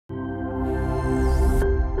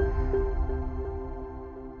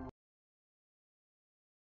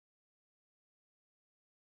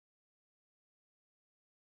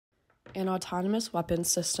An autonomous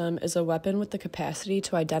weapons system is a weapon with the capacity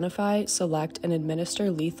to identify, select, and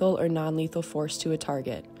administer lethal or non-lethal force to a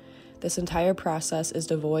target. This entire process is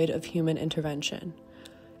devoid of human intervention.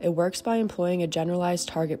 It works by employing a generalized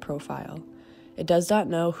target profile. It does not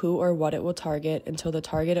know who or what it will target until the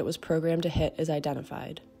target it was programmed to hit is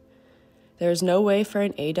identified. There is no way for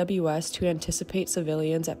an AWS to anticipate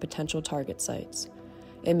civilians at potential target sites.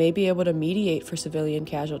 It may be able to mediate for civilian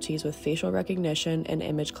casualties with facial recognition and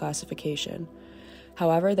image classification.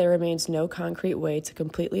 However, there remains no concrete way to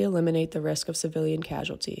completely eliminate the risk of civilian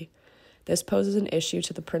casualty. This poses an issue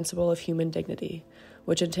to the principle of human dignity,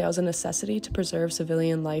 which entails a necessity to preserve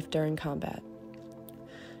civilian life during combat.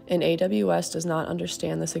 An AWS does not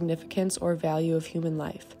understand the significance or value of human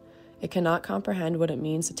life. It cannot comprehend what it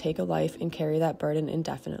means to take a life and carry that burden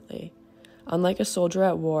indefinitely. Unlike a soldier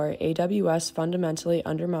at war, AWS fundamentally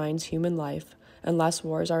undermines human life unless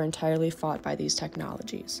wars are entirely fought by these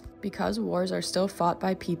technologies. Because wars are still fought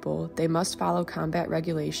by people, they must follow combat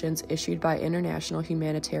regulations issued by International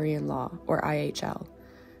Humanitarian Law, or IHL.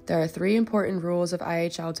 There are 3 important rules of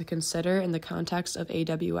IHL to consider in the context of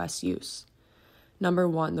AWS use. Number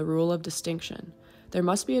 1, the rule of distinction. There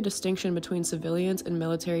must be a distinction between civilians and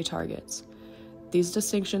military targets. These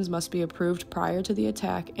distinctions must be approved prior to the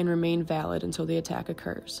attack and remain valid until the attack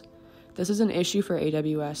occurs. This is an issue for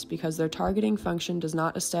AWS because their targeting function does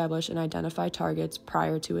not establish and identify targets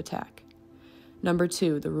prior to attack. Number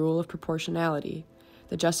 2, the rule of proportionality.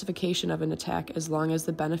 The justification of an attack as long as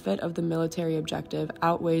the benefit of the military objective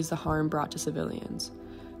outweighs the harm brought to civilians.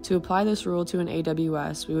 To apply this rule to an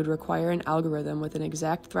AWS, we would require an algorithm with an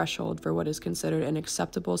exact threshold for what is considered an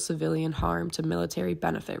acceptable civilian harm to military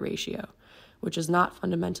benefit ratio, which is not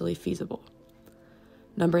fundamentally feasible.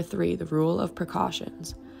 Number 3, the rule of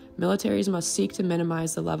precautions. Militaries must seek to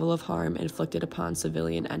minimize the level of harm inflicted upon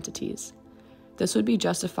civilian entities. This would be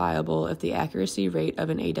justifiable if the accuracy rate of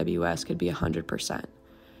an AWS could be 100%.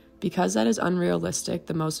 Because that is unrealistic,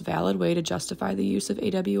 the most valid way to justify the use of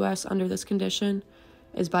AWS under this condition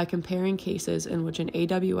is by comparing cases in which an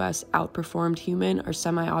AWS outperformed human or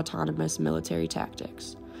semi-autonomous military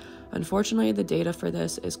tactics. Unfortunately, the data for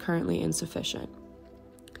this is currently insufficient.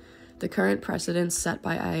 The current precedents set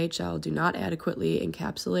by IHL do not adequately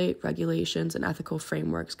encapsulate regulations and ethical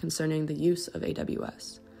frameworks concerning the use of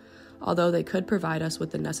AWS, although they could provide us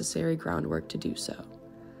with the necessary groundwork to do so.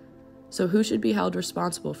 So who should be held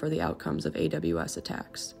responsible for the outcomes of AWS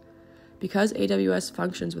attacks? Because AWS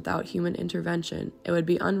functions without human intervention, it would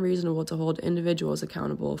be unreasonable to hold individuals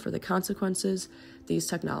accountable for the consequences these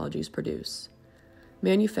technologies produce.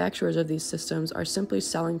 Manufacturers of these systems are simply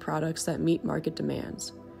selling products that meet market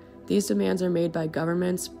demands. These demands are made by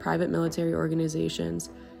governments, private military organizations,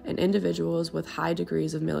 and individuals with high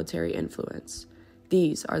degrees of military influence.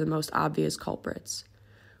 These are the most obvious culprits.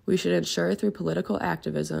 We should ensure through political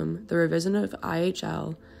activism, the revision of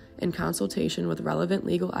IHL, in consultation with relevant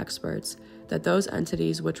legal experts, that those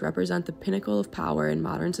entities which represent the pinnacle of power in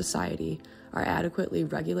modern society are adequately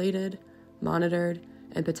regulated, monitored,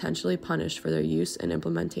 and potentially punished for their use and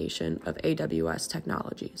implementation of AWS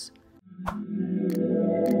technologies.